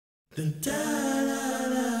Set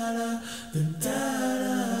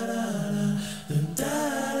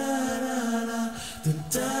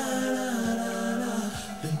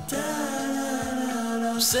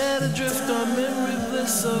adrift on memory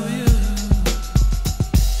bliss of you.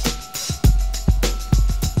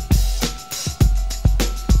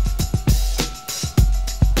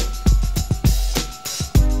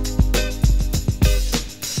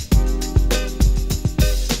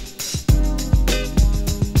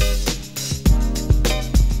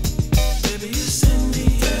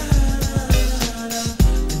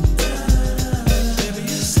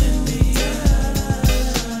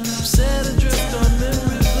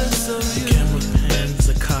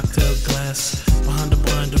 Behind a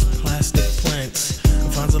blind of plastic plants,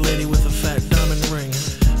 finds a lady with a fat diamond ring.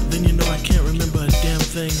 Then you know I can't remember a damn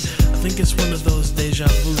thing. I think it's one of those deja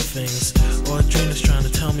vu things, or a dream is trying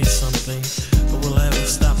to tell me something. But will I ever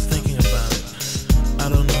stop thinking about it? I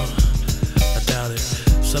don't know, I doubt it.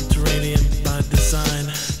 Subterranean by design,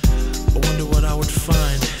 I wonder what I would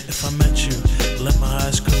find if I met you. Let my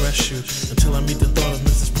eyes caress you until I meet the thought of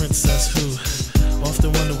Mrs. Princess, who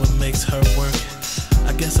often wonder what makes her work.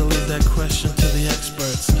 I guess I'll leave that question to the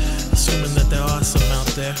experts, assuming that there are some out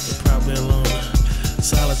there, but probably alone,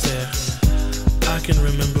 solitaire. I can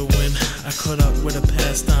remember when I caught up with a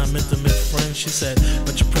pastime intimate friend. She said,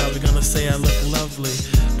 but you're probably gonna say I look lovely,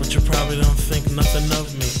 but you probably don't think nothing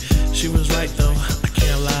of me. She was right though, I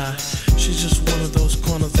can't lie. She's just one of those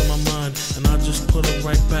corners of my mind, and I'll just put her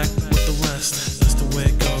right back with the rest. That's the way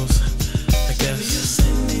it goes, I guess.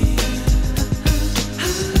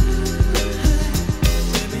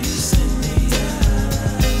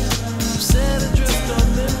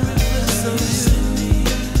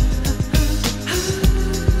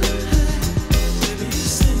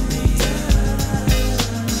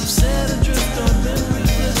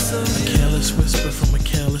 Whisper from a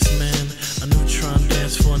careless man, a neutron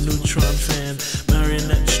dance for a neutron fan.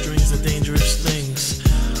 Marionette strings are dangerous things,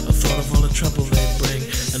 a thought of all the trouble they bring.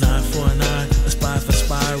 An eye for an eye, a spy for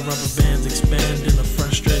spy. Rubber bands expand in a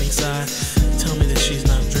frustrating sigh. Tell me that she's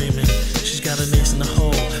not dreaming. She's got an ace in the hole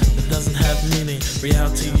that doesn't have meaning.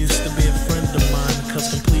 Reality used to be a friend of mine, cause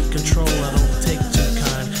complete control I don't take too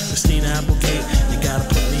kind. Christina Applegate, you gotta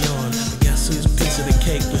put me on. But guess whose piece of the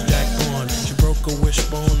cake was Jack Bourne? She broke a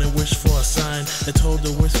wishbone and wished for a sign. They told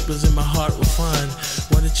the whispers in my heart were fine.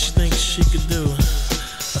 What did she think she could do?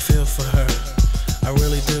 I feel for her, I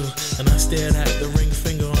really do. And I stared at the ring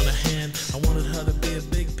finger on her hand.